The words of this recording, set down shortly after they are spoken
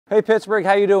Hey Pittsburgh,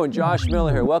 how you doing? Josh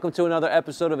Miller here. Welcome to another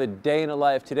episode of A Day in the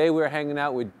Life. Today we're hanging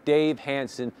out with Dave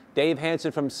Hanson. Dave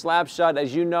Hanson from Slapshot,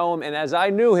 as you know him and as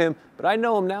I knew him, but I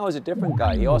know him now as a different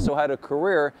guy. He also had a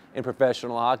career in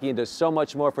professional hockey and does so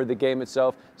much more for the game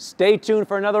itself. Stay tuned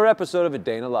for another episode of A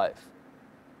Day in the Life.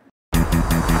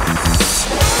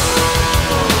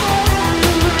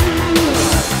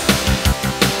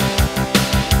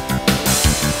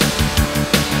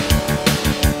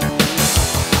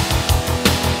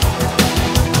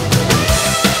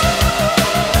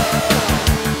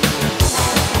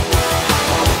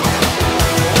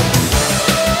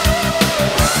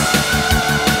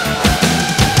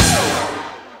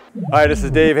 Hi, this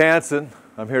is Dave Hanson.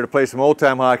 I'm here to play some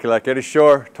old-time hockey like Eddie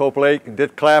Shore, Tope Lake, and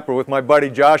Dit Clapper with my buddy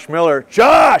Josh Miller.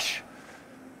 Josh!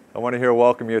 I want to hear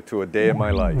welcome you to A Day in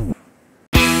My Life.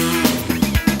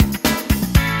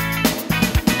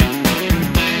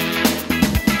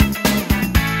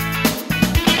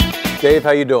 Dave,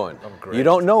 how you doing? I'm great. You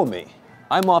don't know me.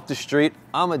 I'm off the street.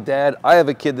 I'm a dad. I have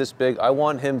a kid this big. I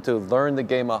want him to learn the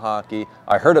game of hockey.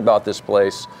 I heard about this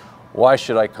place. Why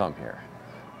should I come here?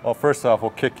 Well, first off,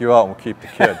 we'll kick you out and we'll keep the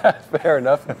kid. Fair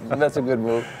enough. That's a good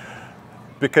move.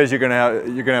 Because you're gonna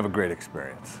have a great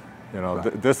experience. You know,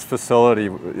 Right. This facility,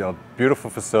 beautiful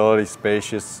facility,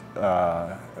 spacious,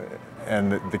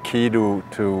 and the key to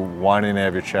wanting to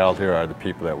have your child here are the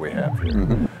people that we have here.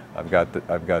 Mm-hmm. I've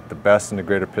got the best in the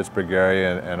greater Pittsburgh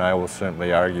area, and I will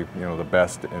certainly argue, the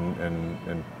best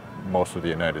in most of the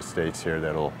United States here.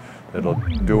 That'll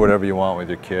do whatever you want with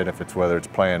your kid. Whether it's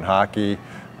playing hockey,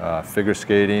 figure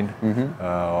skating,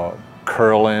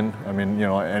 curling. I mean,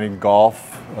 any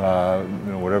golf.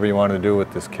 Whatever you want to do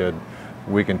with this kid,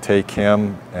 we can take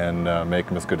him and make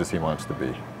him as good as he wants to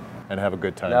be, and have a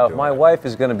good time. Now, if doing my it. wife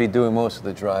is going to be doing most of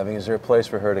the driving, is there a place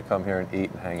for her to come here and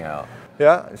eat and hang out?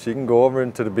 Yeah, she can go over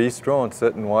into the bistro and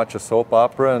sit and watch a soap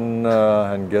opera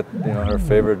and get her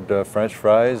favorite French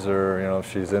fries, or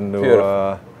if she's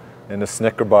into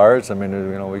Snicker bars. I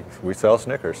mean, we sell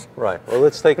Snickers. Right. Well,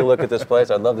 let's take a look at this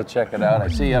place. I'd love to check it out. I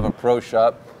see you have a pro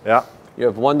shop. Yeah. You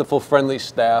have wonderful, friendly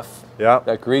staff. Yeah.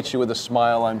 That greets you with a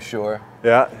smile, I'm sure.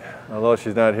 Yeah. Although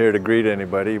she's not here to greet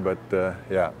anybody, but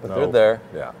yeah. But they're there.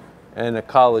 Yeah. And a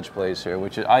college place here,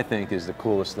 which I think is the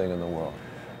coolest thing in the world.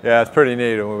 Yeah, it's pretty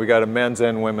neat. We got a men's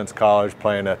and women's college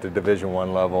playing at the Division I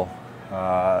level.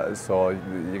 So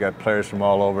you got players from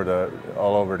all over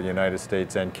the United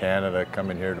States and Canada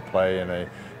coming here to play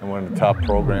in one of the top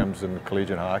programs in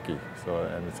collegiate hockey.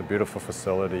 And it's a beautiful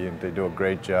facility, and they do a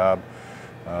great job.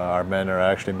 Our men are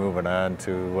actually moving on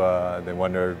to they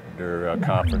won their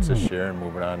conference this year and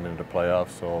moving on into the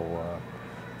playoffs. So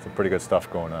some pretty good stuff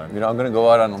going on. I'm going to go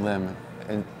out on a limb,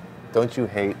 and don't you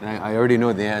hate? And I already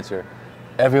know the answer.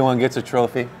 Everyone gets a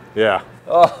trophy. Yeah.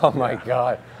 Oh my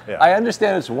God. Yeah. I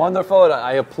understand it's wonderful, and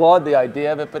I applaud the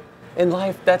idea of it, but in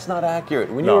life, that's not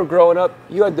accurate. When you were growing up,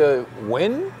 you had to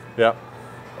win Yeah.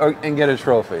 and get a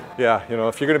trophy. Yeah,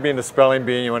 if you're going to be in the spelling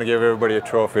bee and you want to give everybody a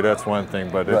trophy, that's one thing.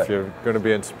 But Right. if you're going to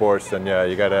be in sports, then yeah,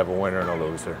 you got to have a winner and a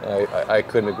loser. I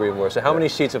couldn't agree more. So how many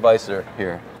sheets of ice are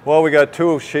here? Well, we got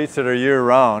 2 sheets that are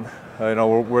year-round.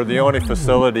 We're the only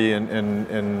facility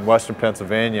in Western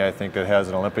Pennsylvania, I think, that has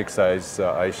an Olympic-size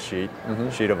ice sheet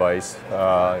of ice,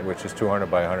 which is 200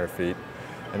 by 100 feet.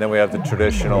 And then we have the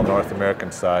traditional North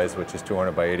American size, which is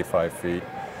 200 by 85 feet.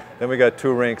 Then we got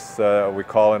 2 rinks we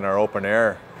call in our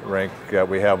open-air rink.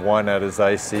 We have one that is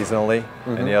ice seasonally,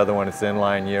 and the other one is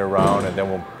inline year-round. And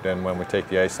then when we take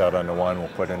the ice out on the one, we'll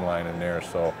put inline in there.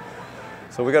 So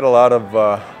we got a lot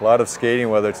of skating,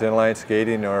 whether it's inline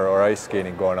skating or ice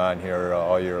skating, going on here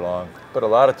all year long. But a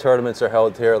lot of tournaments are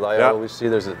held here. I always see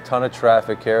there's a ton of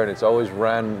traffic here, and it's always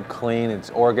ran clean. It's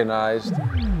organized,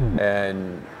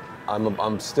 and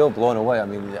I'm still blown away. I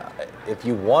mean, if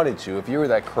you wanted to, if you were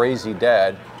that crazy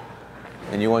dad,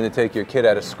 and you wanted to take your kid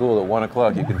out of school at 1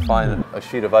 o'clock, you could find a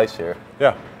sheet of ice here.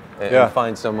 Yeah. And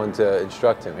find someone to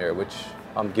instruct him here, which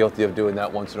I'm guilty of doing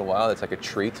that once in a while. It's like a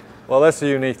treat. Well, that's the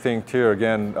unique thing too.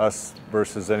 Again, us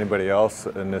versus anybody else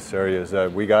in this area is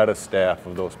that we got a staff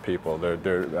of those people.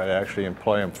 I actually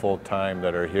employ them full time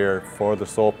that are here for the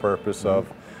sole purpose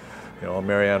of,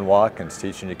 Marianne Watkins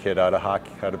teaching your kid how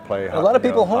to play. A lot of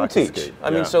people home hockey teach. skate.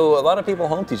 I mean, so a lot of people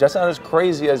home teach. That's not as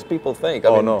crazy as people think.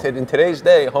 No. In today's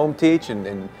day, home teach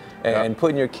and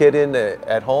putting your kid in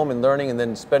at home and learning and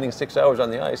then spending 6 hours on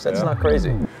the ice, that's not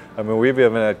crazy. I mean, we've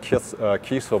even had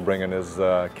Kiesel bringing his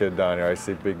kid down here. I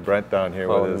see Big Brent down here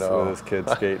with his kid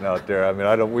skating out there. I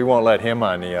mean, we won't let him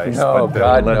on the ice,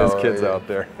 but let his kids out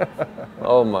there.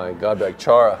 Oh my God, like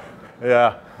Chara.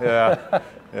 Yeah.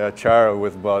 Yeah, Chara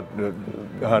with about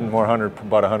about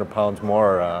 100 pounds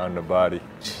more on the body.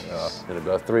 And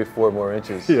about 3-4 more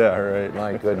inches. Yeah, right.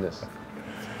 My goodness.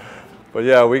 But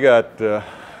yeah, we got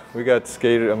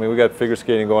skated. I mean, we got figure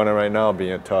skating going on right now,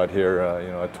 being taught here. You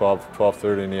know, at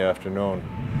 12:30 in the afternoon.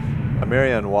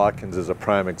 Marianne Watkins is a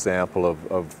prime example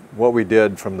of what we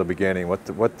did from the beginning,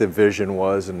 what the vision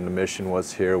was and the mission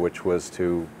was here, which was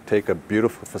to take a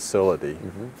beautiful facility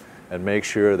and make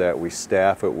sure that we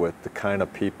staff it with the kind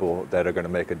of people that are going to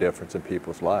make a difference in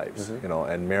people's lives. You know,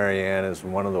 and Marianne is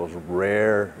one of those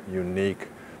rare, unique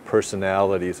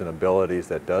personalities and abilities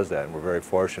that does that, and we're very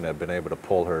fortunate to have been able to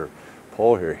pull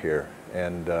her here.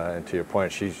 And to your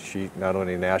point, she not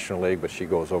only National League, but she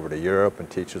goes over to Europe and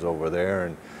teaches over there,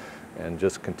 and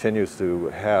just continues to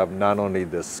have not only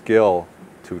the skill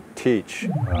to teach,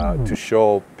 to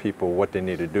show people what they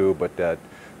need to do, but that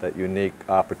unique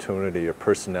opportunity or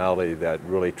personality that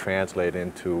really translate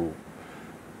into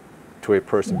a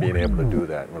person being able to do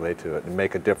that and relate to it and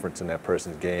make a difference in that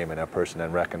person's game, and that person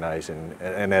then recognizing,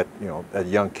 and at, you know, at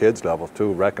young kids level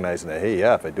too, recognizing that, hey,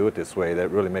 yeah, if I do it this way,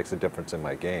 that really makes a difference in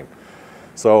my game.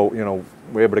 So, you know,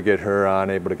 we're able to get her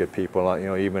on, able to get people on, you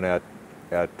know, even at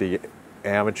the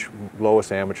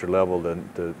lowest amateur level,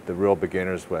 the real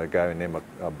beginners, a guy named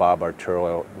Bob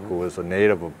Arturo, who was a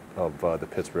native of the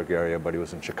Pittsburgh area, but he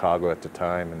was in Chicago at the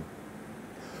time, and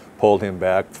pulled him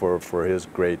back for his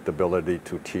great ability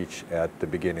to teach at the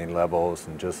beginning levels,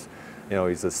 and just, you know,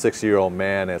 he's a 60-year-old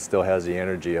man that still has the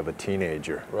energy of a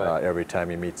teenager every time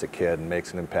he meets a kid and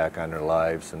makes an impact on their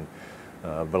lives. And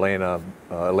Elena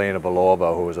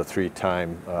Belova, who was a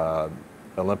 3-time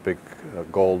Olympic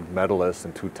gold medalist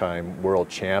and 2-time world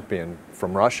champion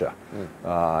from Russia,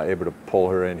 able to pull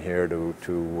her in here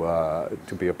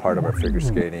to be a part of our figure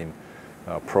skating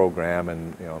program.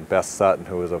 And, you know, Beth Sutton,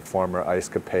 who was a former Ice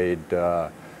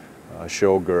Capade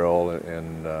showgirl,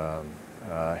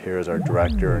 and here is our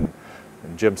director, and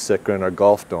Jim Sicker in our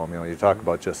golf dome. You know, you talk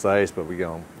about just ice, but we, you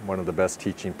know, one of the best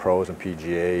teaching pros and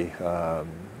PGA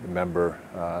member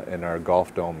in our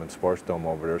golf dome and sports dome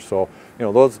over there. So, you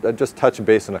know, those, just touching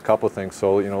base on a couple of things.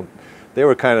 So, you know, they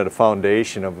were kind of the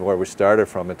foundation of where we started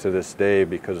from, and to this day,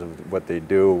 because of what they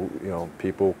do, you know,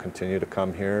 people continue to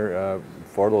come here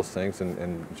for those things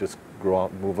and just grow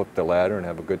up, move up the ladder and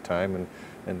have a good time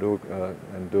and do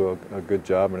a good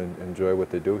job and enjoy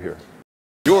what they do here.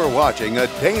 You're watching A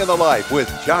Day in the Life with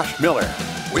Josh Miller.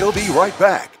 We'll be right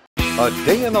back. A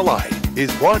Day in the Life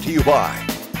is brought to you by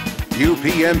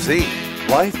UPMC,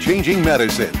 life-changing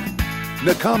medicine.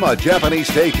 Nakama Japanese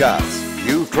Steakhouse.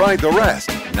 You've tried the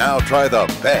rest, now try the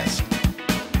best.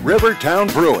 Rivertown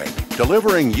Brewing,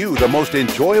 delivering you the most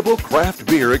enjoyable craft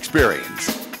beer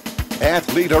experience.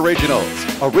 Athlete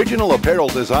Originals, original apparel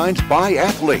designs by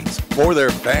athletes for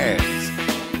their fans.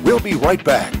 We'll be right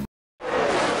back.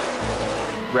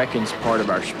 Wrecking's part of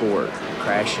our sport.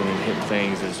 Crashing and hitting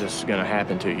things is just going to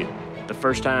happen to you. The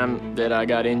first time that I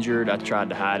got injured, I tried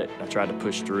to hide it. I tried to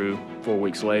push through. 4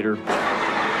 weeks later,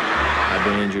 I've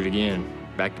been injured again,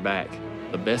 back to back.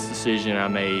 The best decision I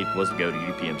made was to go to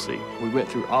UPMC. We went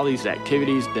through all these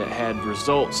activities that had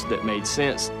results that made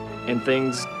sense, and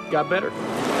things got better.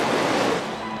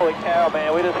 Holy cow,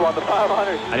 man, we just won the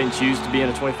 500. I didn't choose to be in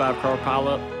a 25-car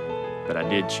pileup, but I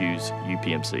did choose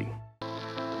UPMC.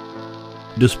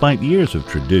 Despite years of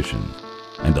tradition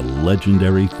and a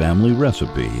legendary family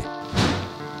recipe,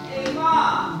 Hey,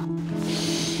 Mom!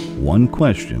 one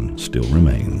question still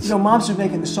remains. You know, Mom's been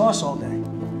making the sauce all day.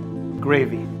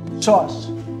 Gravy. Sauce.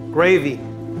 Gravy.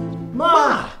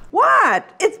 Mom! What?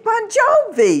 It's Bon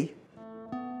Jovi!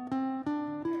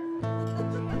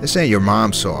 This ain't your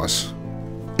mom's sauce.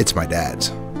 It's my dad's.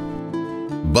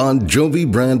 Bon Jovi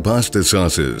brand pasta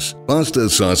sauces. Pasta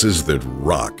sauces that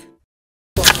rock.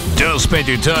 Don't spend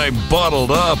your time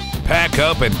bottled up. Pack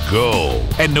up and go.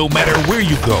 And no matter where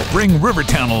you go, bring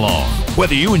Rivertown along.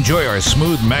 Whether you enjoy our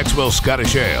smooth Maxwell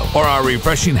Scottish Ale or our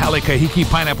refreshing Halikahiki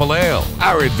Pineapple Ale,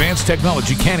 our advanced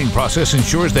technology canning process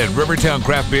ensures that Rivertown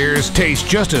craft beers taste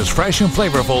just as fresh and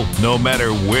flavorful no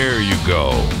matter where you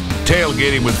go.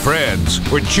 Tailgating with friends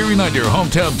or cheering on your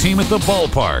hometown team at the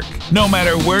ballpark. No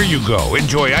matter where you go,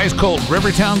 enjoy ice-cold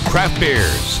Rivertown craft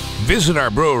beers. Visit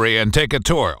our brewery and take a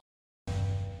tour.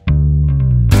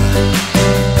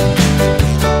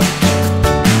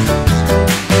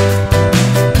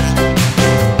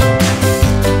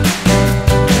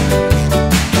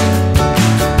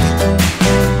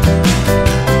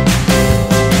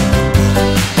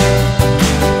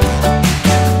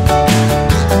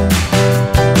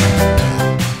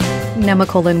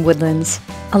 Nemacolin Woodlands,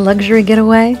 a luxury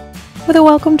getaway with a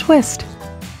welcome twist.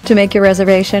 To make your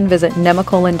reservation, visit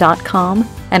nemacolin.com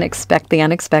and expect the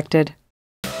unexpected.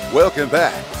 Welcome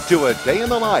back to A Day in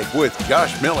the Life with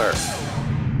Josh Miller.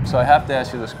 So I have to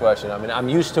ask you this question. I mean, I'm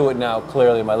used to it now,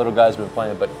 clearly. My little guy's been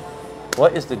playing, but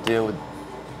what is the deal with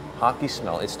hockey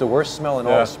smell? It's the worst smell in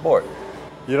all sport.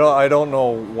 You know, I don't know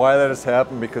why that has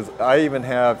happened, because I even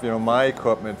have, my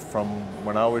equipment from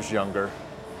when I was younger,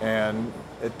 and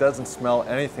it doesn't smell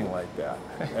anything like that.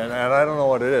 and I don't know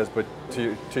what it is, but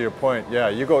to your point, yeah,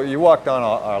 you walk down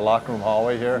our locker room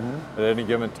hallway here at any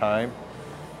given time,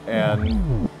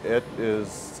 and it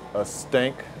is a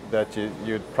stink that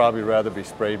you'd probably rather be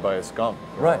sprayed by a skunk.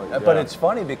 Right, but it's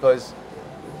funny because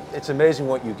it's amazing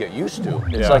what you get used to.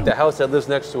 It's like the house that lives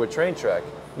next to a train track.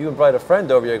 You invite a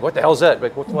friend over, you're like, what the hell's that?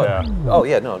 Like, what's what? Yeah. Oh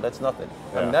yeah, no, that's nothing.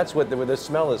 I mean, that's what the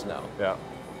smell is now. Yeah.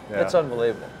 That's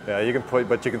unbelievable. Yeah, you can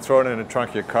but you can throw it in the trunk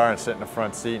of your car and sit in the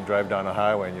front seat and drive down the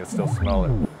highway and you'll still smell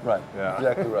it. Right, yeah.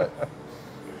 Exactly right.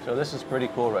 So this is pretty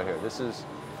cool right here. This is,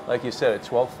 like you said, at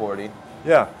 1240.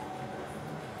 Yeah.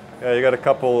 Yeah, you got a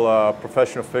couple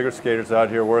professional figure skaters out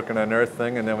here working on their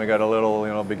thing, and then we got a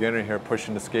little, beginner here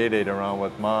pushing the skate aid around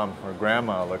with mom or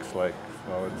grandma, it looks like.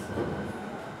 So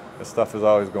this stuff is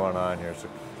always going on here.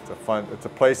 It's a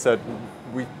place that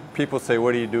people say,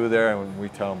 what do you do there? And we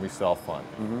tell them we sell fun.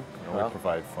 We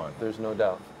provide fun. There's no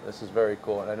doubt. This is very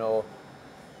cool. And I know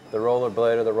the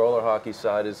rollerblader, the roller hockey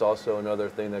side is also another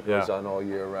thing that goes on all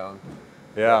year round.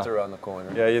 Yeah. That's around the corner.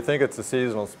 Yeah, you think it's a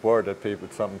seasonal sport that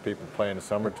it's something people play in the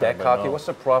summertime. Deck hockey, what's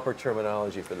the proper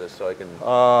terminology for this so I can...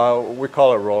 we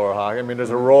call it roller hockey. I mean,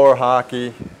 there's a roller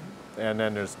hockey, and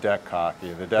then there's deck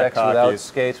hockey. The deck hockey without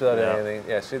skates, without anything.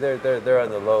 Yeah, see, they're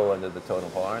on the low end of the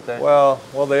totem pole, aren't they? Well,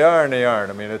 they are and they aren't.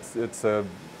 I mean, it's a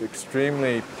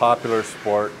extremely popular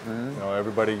sport.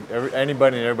 Anybody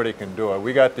and everybody can do it.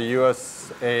 We got the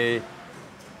USA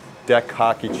Deck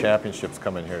Hockey Championships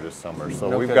coming here this summer.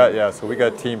 So we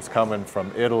got teams coming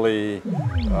from Italy,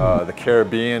 the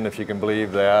Caribbean, if you can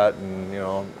believe that,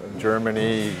 and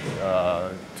Germany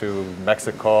to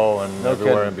Mexico and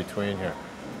everywhere in between here.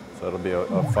 So it'll be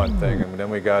a fun thing. And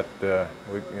then we got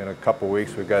in a couple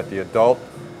weeks we got the adult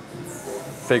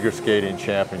figure skating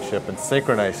championship and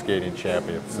synchronized skating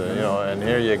championships. And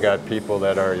here you got people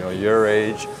that are your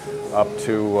age up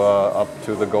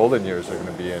to the golden years are going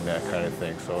to be in that kind of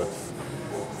thing. So it's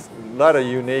a lot of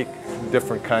unique,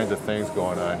 different kinds of things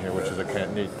going on here, which is a kind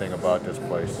of neat thing about this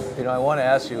place. I want to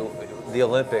ask you, the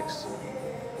Olympics.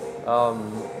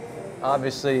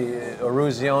 Obviously,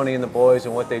 Eruzione and the boys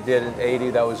and what they did in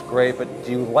 '80, that was great. But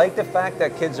do you like the fact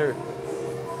that kids are?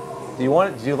 Do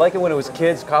you like it when it was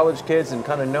kids, college kids, and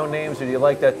kind of no names, or do you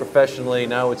like that professionally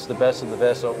now it's the best of the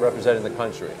best representing the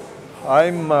country?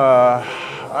 I'm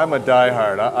a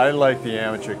diehard. I like the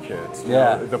amateur kids.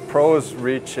 Yeah. The pros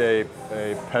reach a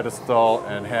pedestal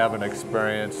and have an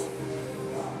experience,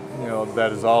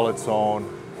 that is all its own.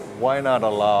 Why not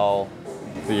allow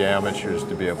the amateurs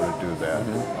to be able to do that?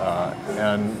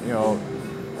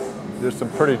 There's some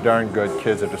pretty darn good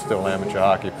kids that are still amateur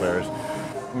hockey players.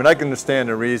 I mean, I can understand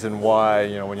the reason why,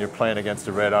 when you're playing against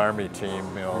a Red Army team,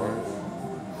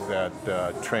 that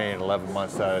train 11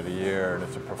 months out of the year and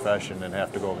it's a profession and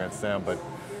have to go against them. But,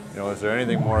 is there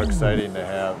anything more exciting to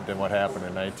have than what happened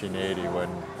in 1980 when,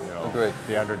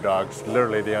 the underdogs,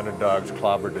 literally the underdogs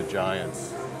clobbered the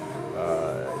Giants?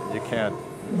 You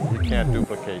can't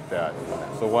duplicate that.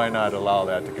 So why not allow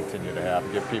that to continue to happen,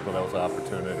 give people those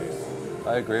opportunities?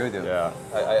 I agree with you.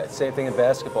 Yeah. Same thing in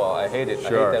basketball. I hate it.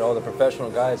 Sure. I hate that all the professional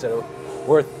guys that are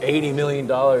worth $80 million.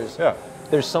 Yeah.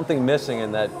 There's something missing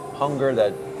in that hunger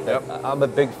that I'm a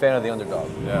big fan of the underdog.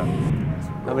 Yeah.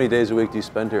 How many days a week do you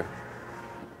spend here?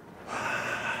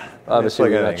 Obviously,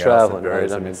 you're not traveling,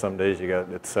 right? I mean, some days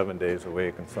it's 7 days a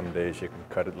week, and some days you can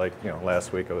cut it. Like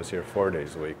last week I was here 4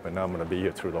 days a week, but now I'm going to be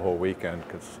here through the whole weekend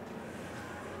because.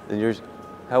 And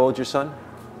how old's your son?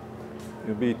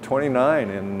 He'll be 29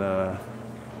 in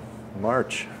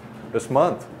March, this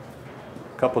month.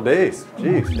 A couple days.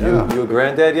 Jeez. Yeah. You a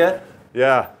granddad yet?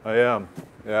 Yeah, I am.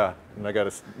 Yeah, and I got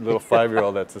a little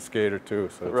 5-year-old that's a skater too.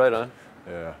 So right on.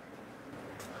 Yeah.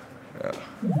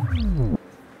 Yeah.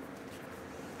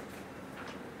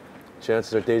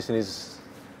 Chances are decent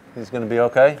he's going to be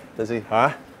okay. Does he?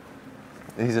 Huh?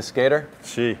 He's a skater?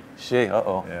 She.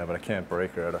 Uh-oh. Yeah, but I can't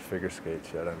break her at a figure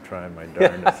skate yet. I'm trying my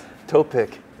darndest. Toe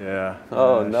pick. Yeah.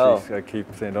 Oh, no. I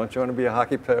keep saying, don't you want to be a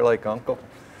hockey player like Uncle?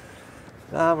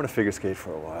 Nah, I'm going to figure skate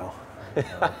for a while.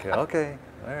 Okay,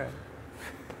 all right.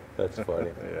 That's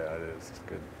funny. Yeah, it is. It's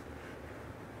good.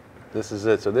 This is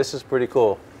it. So this is pretty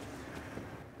cool.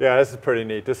 Yeah, this is pretty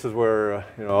neat. This is where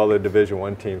all the Division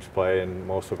I teams play, and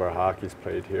most of our hockey's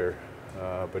played here.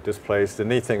 But this place, the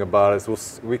neat thing about it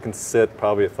is we can sit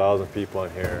probably 1,000 people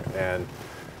in here, and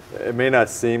It may not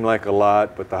seem like a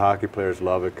lot, but the hockey players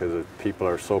love it because people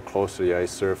are so close to the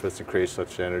ice surface and create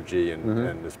such energy,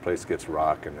 and this place gets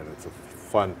rocking, and it's a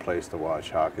fun place to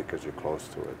watch hockey because you're close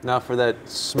to it. Now, for that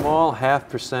small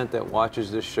 0.5% that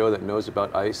watches this show that knows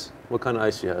about ice, what kind of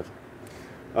ice do you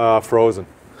have? Frozen.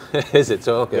 Is it?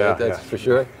 So, okay, yeah, that's for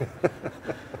sure.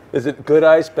 Is it good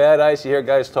ice, bad ice? You hear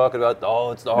guys talking about,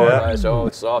 oh, it's the hard ice, oh,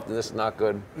 it's soft, and this is not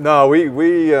good. No,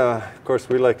 we of course,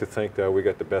 we like to think that we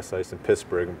got the best ice in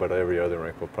Pittsburgh, but every other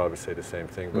rink will probably say the same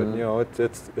thing. But, you know,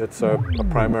 it's a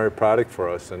primary product for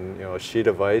us, and, you know, a sheet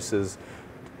of ice is,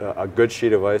 a good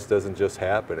sheet of ice doesn't just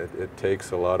happen. It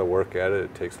takes a lot of work at it.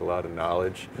 It takes a lot of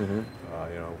knowledge. You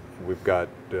know, we've got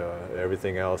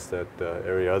everything else that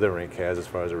every other rink has as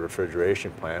far as a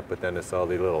refrigeration plant, but then it's all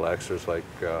the little extras like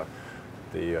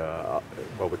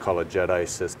what we call a jet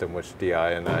ice system, which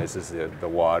deionizes the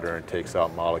water and takes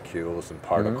out molecules and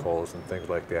particles and things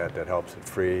like that. That helps it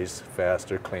freeze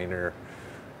faster, cleaner,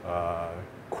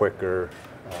 quicker,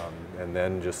 and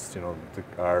then just, you know,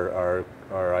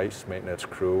 our ice maintenance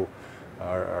crew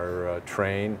are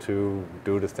trained to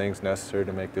do the things necessary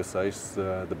to make this ice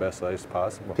the best ice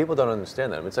possible. People don't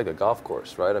understand that. I mean, it's like a golf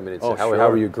course, right? I mean, it's how sure.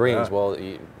 are your greens? Yeah. Well,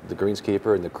 the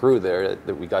greenskeeper and the crew there,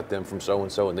 that we got them from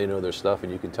so-and-so, and they know their stuff,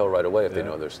 and you can tell right away if they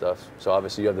know their stuff. So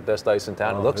obviously you have the best ice in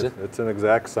town. It looks it. It's an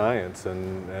exact science,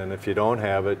 and if you don't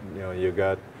have it, you know, you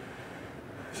got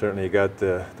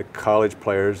the college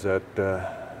players that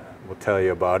will tell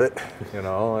you about it, you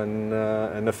know,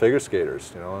 and the figure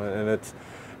skaters, you know,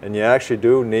 and you actually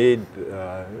do need,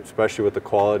 especially with the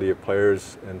quality of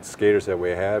players and skaters that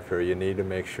we have here, you need to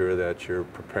make sure that you're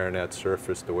preparing that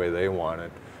surface the way they want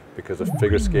it, because a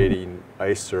figure skating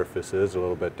ice surface is a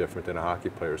little bit different than a hockey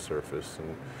player surface,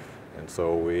 and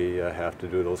so we have to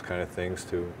do those kind of things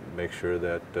to make sure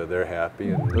that they're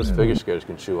happy. And those figure skaters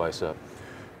can chew ice up.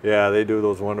 Yeah, they do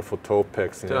those wonderful toe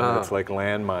picks. You know, it's like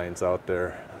landmines out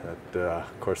there that,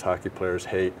 of course, hockey players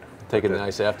hate. Taking the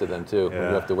ice after them, too. You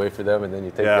have to wait for them, and then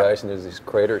you take the ice, and there's these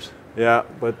craters. Yeah,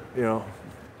 but, you know,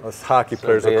 us hockey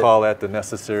players will call that the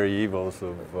necessary evils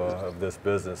of this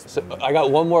business. So I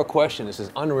got one more question. This is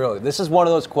unreal. This is one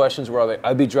of those questions where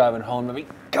I'd be driving home, and I'd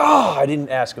be, God, I didn't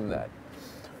ask him that.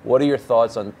 What are your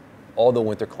thoughts on all the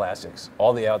winter classics,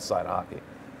 all the outside hockey?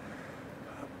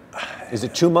 Is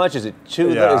it too much? Is it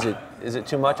too? Yeah. Is it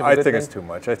too much of a good thing? It's too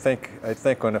much. I think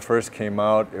when it first came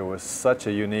out, it was such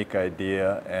a unique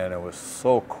idea, and it was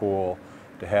so cool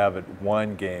to have it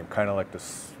one game, kind of like the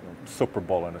Super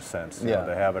Bowl in a sense. You know,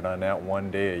 to have it on that one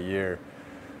day a year.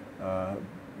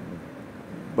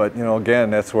 But, you know, again,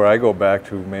 that's where I go back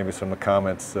to maybe some of the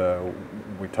comments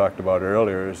we talked about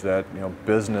earlier, is that, you know,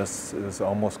 business has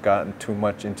almost gotten too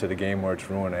much into the game where it's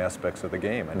ruined aspects of the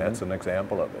game, and that's an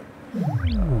example of it.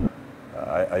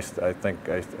 I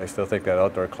still think that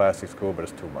outdoor classic's cool, but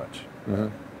it's too much.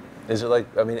 Is it like,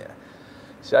 I mean,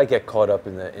 see, I get caught up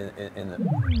in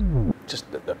the just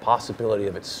the possibility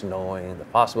of it snowing, the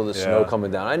possibility of the snow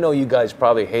coming down. I know you guys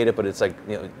probably hate it, but it's like,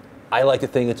 you know, I like to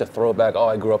think it's a throwback. Oh,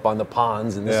 I grew up on the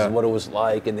ponds, and this is what it was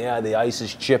like. And the ice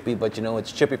is chippy, but you know,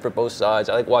 it's chippy for both sides.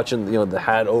 I like watching, you know, the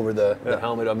hat over the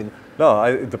helmet. I mean,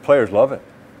 no, the players love it.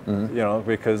 You know,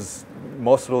 because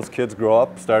most of those kids grow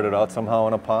up, started out somehow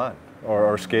in a pond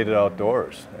or skated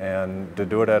outdoors, and to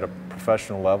do it at a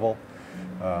professional level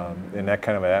in that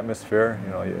kind of atmosphere,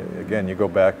 you know, again, you go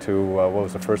back to what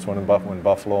was the first one when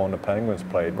Buffalo and the Penguins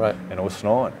played, and it was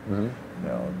snowing. You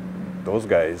know, those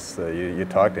guys, you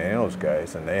talk to any of those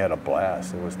guys, and they had a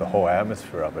blast. It was the whole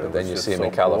atmosphere of it. But then you see them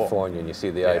in California, and you see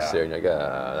the ice there, and you're like,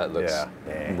 that looks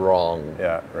wrong.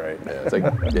 Yeah, right. Yeah, it's like,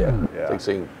 it's like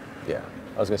saying,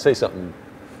 I was going to say something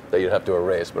that you'd have to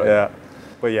erase, but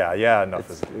enough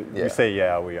is, you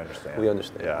say we understand. We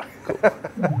understand. Yeah.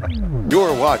 Cool.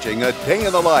 You're watching A Day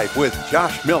in the Life with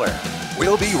Josh Miller.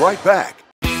 We'll be right back.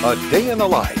 A Day in the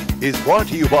Life is brought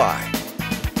to you by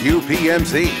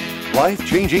UPMC,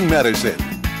 life-changing medicine.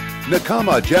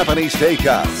 Nakama Japanese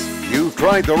Steakhouse. You've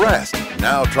tried the rest,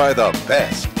 now try the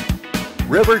best.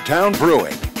 Rivertown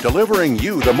Brewing, delivering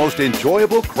you the most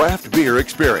enjoyable craft beer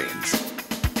experience.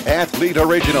 Athlete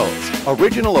Originals,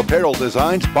 original apparel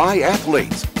designs by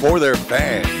athletes for their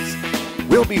fans.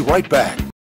 We'll be right back.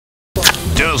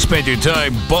 Don't spend your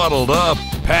time bottled up.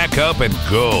 Pack up and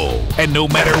go. And no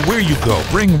matter where you go,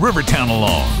 bring Rivertown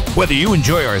along. Whether you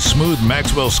enjoy our smooth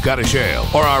Maxwell Scottish Ale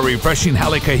or our refreshing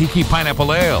Halikahiki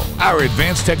Pineapple Ale, our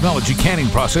advanced technology canning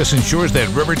process ensures that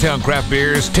Rivertown craft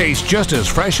beers taste just as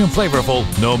fresh and flavorful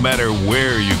no matter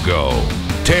where you go.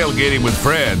 Tailgating with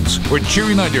friends, or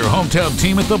cheering on your hometown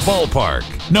team at the ballpark.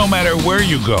 No matter where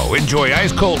you go, enjoy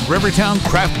ice-cold Rivertown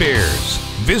craft beers.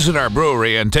 Visit our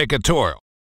brewery and take a tour.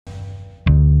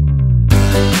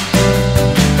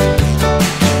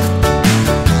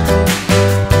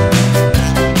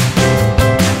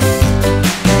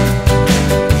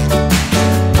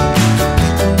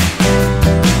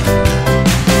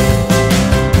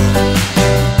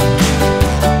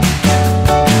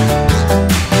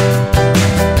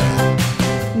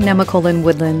 Nemacolin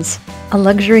Woodlands, a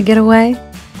luxury getaway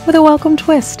with a welcome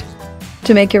twist.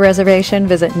 To make your reservation,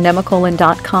 visit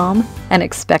nemacolin.com and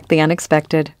expect the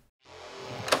unexpected.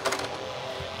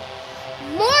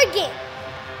 Morgan!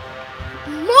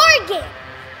 Morgan!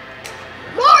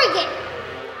 Morgan!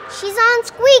 She's on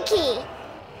Squeaky.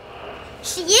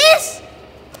 She is?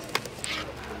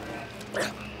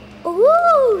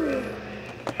 Ooh!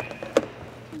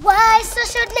 Why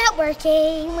social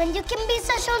networking when you can be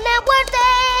social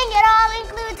networking? It all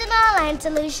includes an online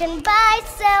solution. Buy,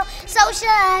 sell,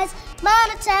 socialize,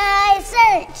 monetize,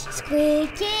 search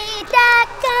Squeaky.com.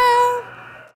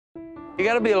 You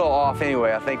got to be a little off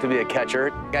anyway, I think, to be a catcher.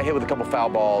 Got hit with a couple foul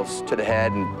balls to the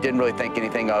head and didn't really think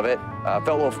anything of it. Felt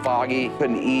a little foggy,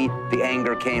 couldn't eat. The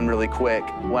anger came really quick.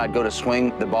 When I'd go to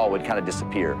swing, the ball would kind of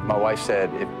disappear. My wife said,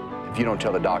 if you don't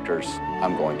tell the doctors,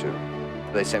 I'm going to.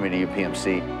 They sent me to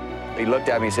UPMC. He looked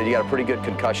at me and said, you got a pretty good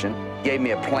concussion. Gave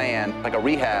me a plan, like a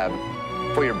rehab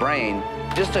for your brain,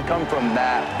 just to come from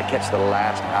that to catch the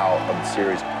last out of the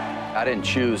series. I didn't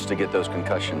choose to get those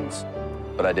concussions,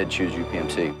 but I did choose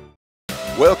UPMC.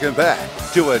 Welcome back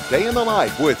to A Day in the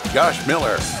Life with Josh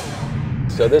Miller.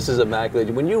 So this is immaculate.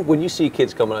 When you see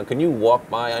kids coming on, can you walk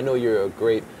by? I know you're a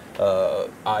great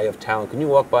eye of talent. Can you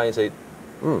walk by and say,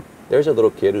 there's a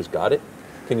little kid who's got it?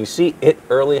 Can you see it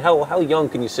early? How young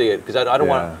can you see it? Because I don't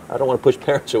want to push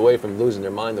parents away from losing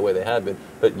their mind the way they have been.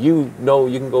 But you know,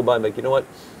 you can go by and make, you know what?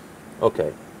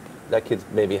 Okay, that kid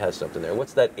maybe has something there.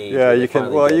 What's that age? Yeah, you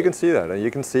can. Well, you can see that.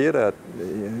 You can see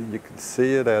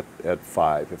it at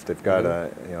 5 if they've got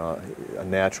a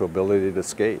natural ability to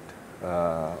skate,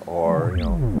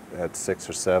 or at 6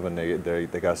 or 7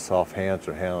 they got soft hands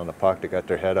or handling the puck. They got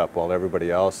their head up while everybody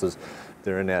else is.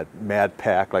 They're in that mad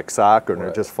pack like soccer, and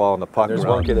they're just following the puck. There's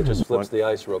one kid that just flips the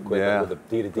ice real quick with a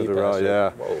D-to-D pass. Yeah.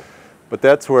 Whoa. But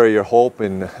that's where you're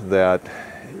hoping that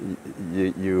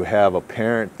you have a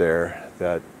parent there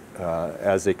that,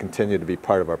 as they continue to be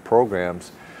part of our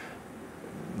programs,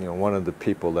 one of the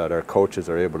people that our coaches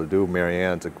are able to do, Mary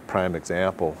Ann's a prime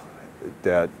example,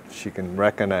 that she can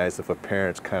recognize if a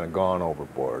parent's kind of gone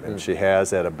overboard, and she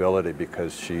has that ability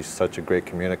because she's such a great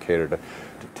communicator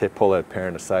to pull that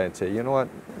parent aside and say, you know what,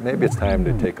 maybe it's time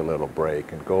to take a little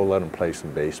break and go let him play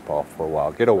some baseball for a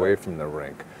while, get away from the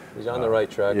rink. He's on the right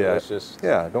track. Yeah, it's just,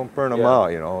 don't burn him out.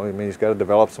 I mean, he's got to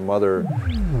develop some other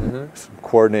some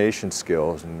coordination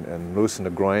skills and loosen the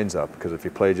groins up, because if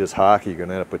you play just hockey, you're going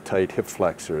to end up with tight hip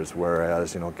flexors.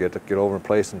 Whereas, get over and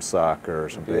play some soccer or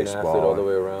some baseball. Be an athlete all the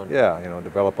way around. Yeah,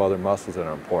 develop other muscles that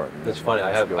are important. It's funny.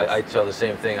 I tell the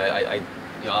same thing.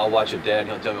 I'll watch a dad.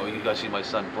 He'll tell me, "Oh, you guys see my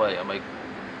son play." I'm like,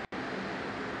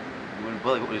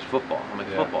 "What is football?" I'm like,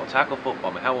 "Football, tackle football."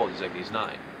 I'm like, "How old?" He's like, "He's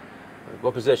 9."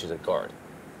 What position is it? Guard.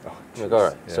 I'm like, all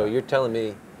right. So you're telling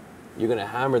me you're going to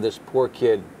hammer this poor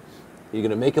kid? You're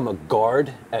going to make him a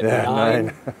guard at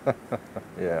 9?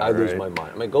 I lose my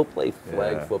mind. I'm like, go play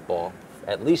flag football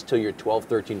at least till you're 12,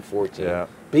 13, 14. Yeah.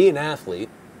 Be an athlete.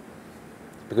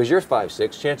 Because you're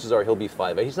 5'6", chances are he'll be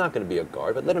 5'8". He's not going to be a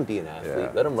guard, but let him be an athlete.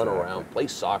 Yeah, let him run around, play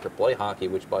soccer, play hockey.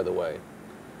 Which, by the way,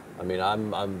 I mean,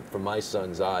 I'm from my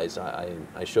son's eyes.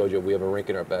 I showed you we have a rink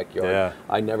in our backyard. Yeah.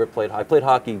 I played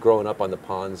hockey growing up on the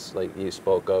ponds, like you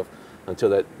spoke of,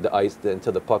 until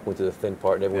until the puck went to the thin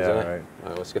part, and everyone's like, all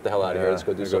right, let's get the hell out of here. Let's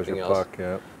go do something else. Puck,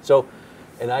 yeah. So,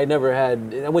 and I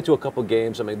went to a couple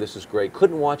games. I mean, this is great.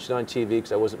 Couldn't watch it on TV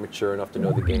because I wasn't mature enough to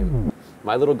know the game.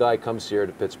 My little guy comes here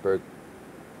to Pittsburgh.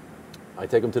 I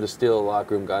take him to the Steel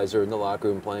locker room. Guys are in the locker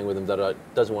room playing with him.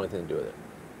 Doesn't want anything to do with it.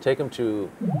 Take him to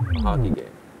a hockey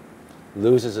game.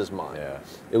 Loses his mind. Yeah.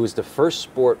 It was the first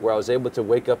sport where I was able to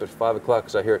wake up at 5 o'clock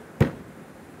because I hear it.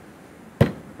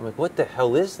 I'm like, what the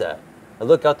hell is that? I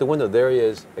look out the window. There he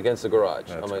is against the garage.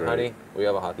 I'm like, honey, we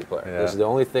have a hockey player. Yeah. This is the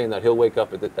only thing that he'll wake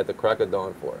up at the crack of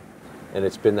dawn for. And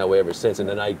it's been that way ever since. And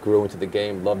then I grew into the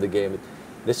game, loved the game.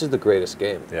 This is the greatest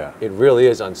game. Yeah. It really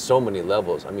is on so many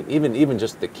levels. I mean, even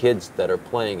just the kids that are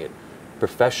playing it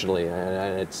professionally.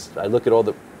 And I look at all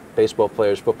the baseball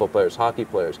players, football players, hockey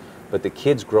players, but the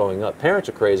kids growing up, parents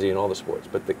are crazy in all the sports,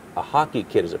 but a hockey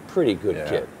kid is a pretty good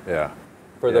kid. Yeah.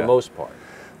 For the most part.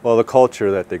 Well, the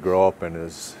culture that they grow up in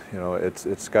is,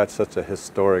 it's got such a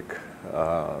historic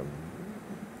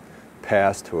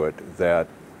past to it that,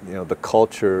 the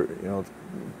culture,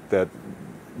 that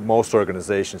most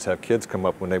organizations have kids come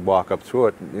up when they walk up through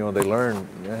it, they learn,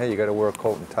 hey, you got to wear a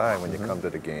coat and tie when you come to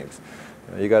the games.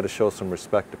 You got to show some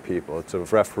respect to people. It's a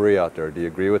referee out there. Do you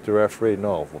agree with the referee?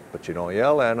 No, but you don't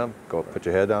yell at them. Go put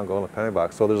your head down, go in the penalty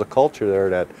box. So there's a culture there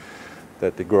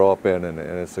that they grow up in, and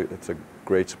it's a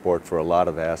great sport for a lot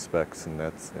of aspects, and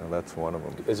that's one of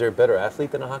them. Is there a better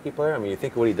athlete than a hockey player? I mean, you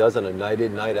think of what he does on a night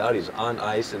in, night out. He's on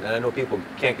ice, and I know people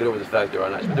can't get over the fact they're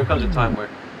on ice, but there comes a time where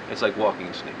it's like walking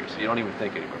in sneakers. You don't even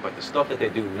think anymore. But the stuff that they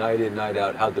do night in, night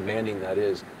out, how demanding that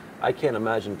is, I can't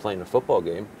imagine playing a football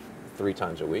game 3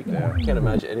 times a week. Yeah. I can't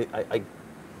imagine any.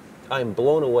 I'm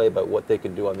blown away by what they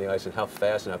can do on the ice and how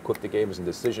fast and how quick the game is in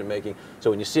decision making. So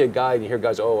when you see a guy and you hear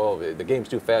guys, oh, the game's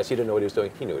too fast, he didn't know what he was doing.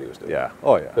 He knew what he was doing. Yeah.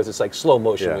 Oh yeah. Because it's like slow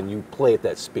motion Yeah. when you play at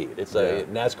that speed. It's a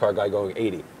NASCAR guy going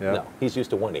 80. Yeah. No, he's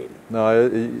used to 180. No,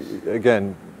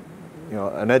 again,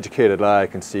 an educated eye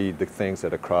can see the things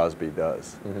that a Crosby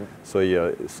does. Mm-hmm.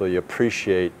 So you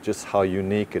appreciate just how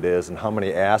unique it is and how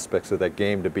many aspects of that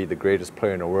game to be the greatest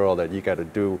player in the world that you got to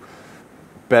do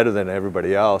better than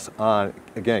everybody else on,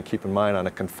 again, keep in mind, on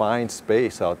a confined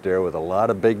space out there with a lot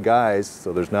of big guys,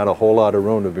 so there's not a whole lot of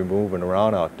room to be moving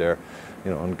around out there,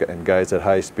 and guys at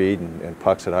high speed and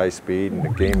pucks at high speed, and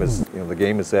the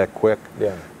game is that quick.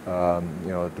 Yeah.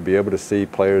 To be able to see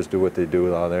players do what they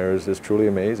do out there is truly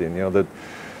amazing.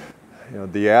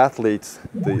 The athletes,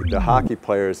 the hockey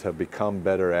players have become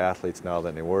better athletes now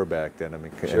than they were back then. I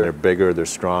mean, Sure. and they're bigger, they're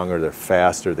stronger, they're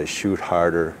faster, they shoot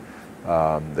harder.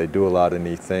 They do a lot of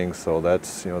neat things, so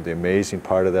that's the amazing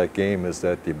part of that game is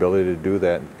that the ability to do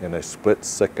that in a split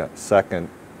second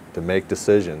to make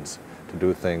decisions, to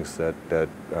do things that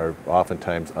are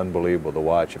oftentimes unbelievable to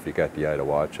watch if you got the eye to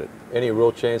watch it. Any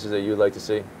rule changes that you'd like to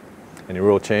see? Any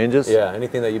rule changes? Yeah,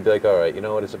 anything that you'd be like, all right, you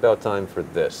know what, it's about time for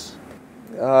this.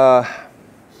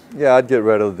 Yeah, I'd get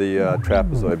rid of the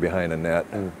trapezoid behind the net.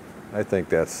 I think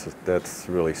that's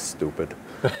really stupid.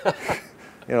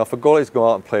 If a goalie's go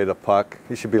out and play the puck,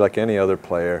 he should be like any other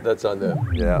player. That's on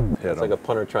them. Yeah, it's like a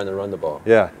punter trying to run the ball.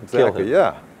 Yeah, exactly.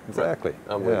 Yeah, exactly.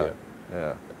 I'm with you.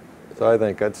 Yeah. So I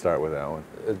think I'd start with that one.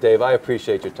 Dave, I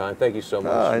appreciate your time. Thank you so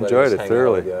much. I enjoyed it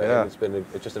thoroughly. Yeah. It's been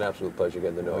just an absolute pleasure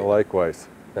getting to know you. Likewise.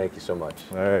 Thank you so much.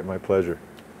 All right, my pleasure.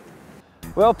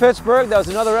 Well, Pittsburgh, that was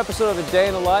another episode of A Day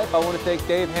in the Life. I want to thank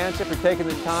Dave Hanson for taking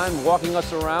the time, walking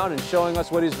us around and showing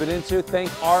us what he's been into. Thank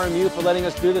RMU for letting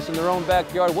us do this in their own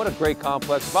backyard. What a great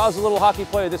complex. If I was a little hockey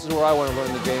player, this is where I want to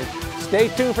learn the game. Stay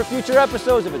tuned for future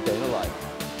episodes of A Day in the Life.